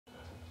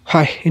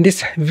Hi, in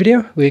this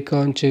video we're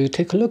going to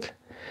take a look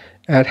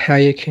at how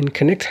you can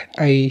connect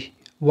a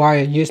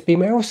wired USB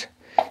mouse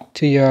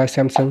to your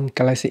Samsung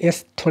Galaxy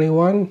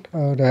S21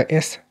 or the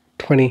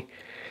S20.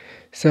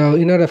 So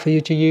in order for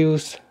you to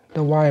use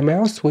the wired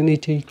mouse, we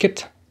need to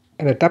get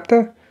an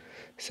adapter.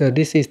 So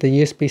this is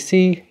the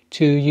USB-C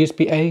to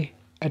USB-A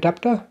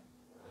adapter,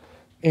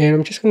 and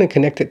I'm just going to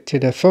connect it to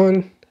the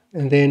phone,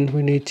 and then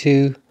we need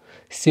to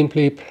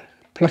simply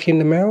plug in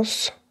the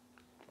mouse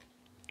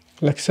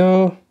like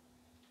so.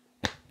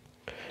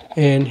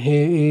 And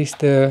here is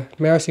the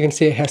mouse. You can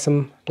see it has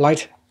some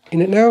light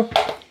in it now,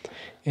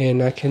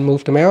 and I can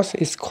move the mouse.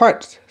 It's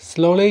quite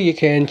slowly. You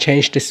can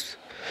change this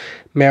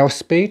mouse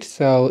speed.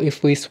 So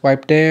if we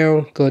swipe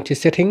down, go to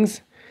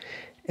settings,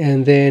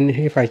 and then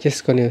if I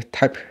just going to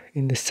type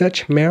in the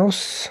search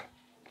mouse,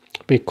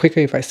 be quicker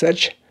if I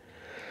search.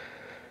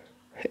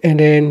 And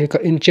then you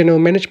got in general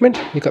management,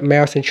 you got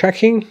mouse and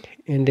tracking,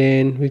 and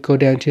then we go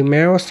down to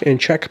mouse and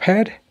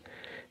trackpad,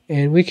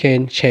 and we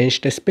can change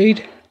the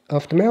speed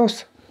of the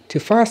mouse to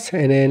fast.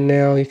 And then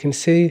now you can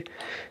see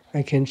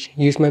I can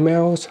use my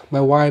mouse, my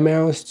wire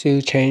mouse,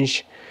 to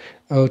change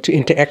to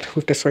interact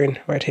with the screen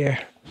right here.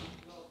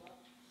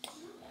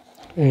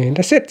 And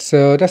that's it.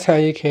 So that's how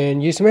you can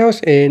use the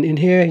mouse. And in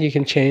here you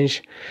can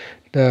change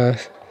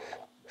the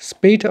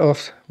speed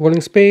of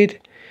rolling speed,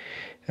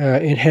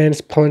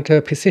 enhance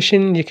pointer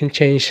precision. You can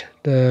change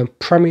the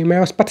primary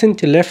mouse button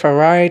to left or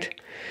right,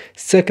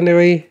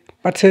 secondary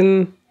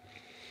button,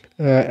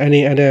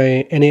 any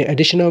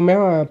additional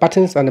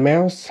buttons on the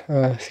mouse.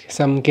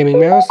 Some gaming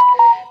mouse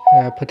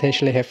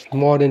potentially have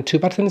more than 2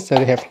 buttons, so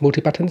they have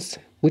multi buttons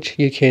which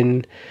you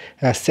can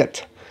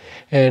set.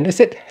 And that's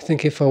it.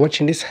 Thank you for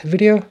watching this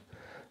video.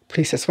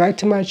 Please subscribe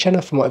to my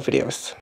channel for more videos.